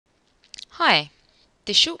Hi,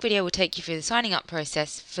 this short video will take you through the signing up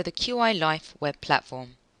process for the QI Life web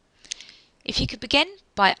platform. If you could begin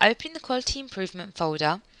by opening the Quality Improvement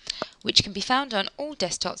folder, which can be found on all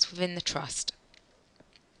desktops within the Trust.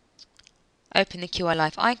 Open the QI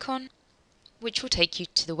Life icon, which will take you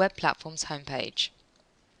to the web platform's homepage.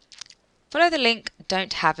 Follow the link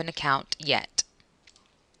 "Don't have an account yet."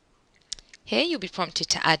 Here you'll be prompted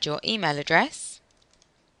to add your email address,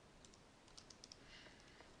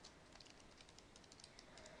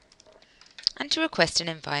 and to request an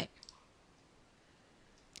invite.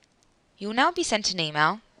 You will now be sent an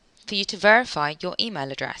email for you to verify your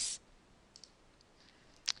email address.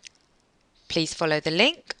 Please follow the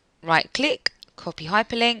link, right-click, copy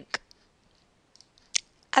hyperlink,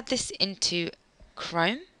 add this into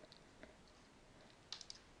Chrome,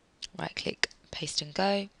 right-click, paste and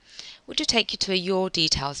go, which will take you to a Your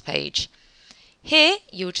Details page. Here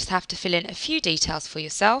you'll just have to fill in a few details for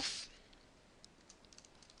yourself.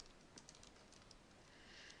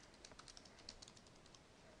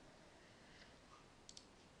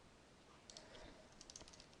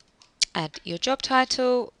 Add your job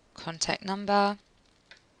title, contact number,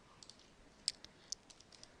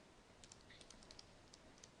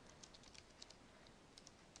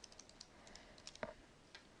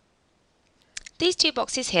 these two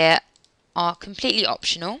boxes here are completely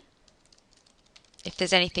optional. If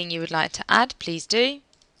there's anything you would like to add, please do.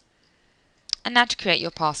 And now to create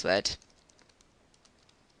your password.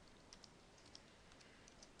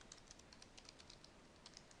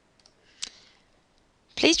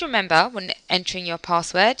 Please remember, when entering your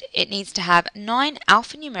password, it needs to have 9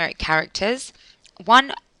 alphanumeric characters,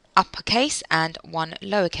 1 uppercase and 1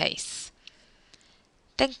 lowercase.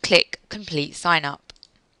 Then click Complete Sign Up.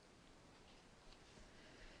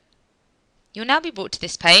 You'll now be brought to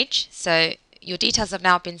this page, so your details have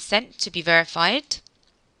now been sent to be verified.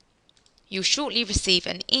 You'll shortly receive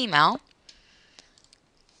an email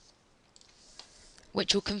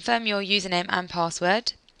which will confirm your username and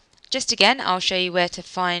password. Just again, I'll show you where to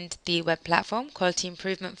find the web platform Quality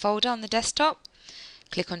Improvement folder on the desktop.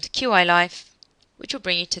 Click onto QI Life, which will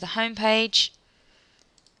bring you to the home page,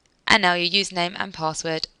 and now your username and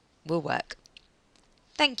password will work.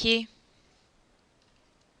 Thank you.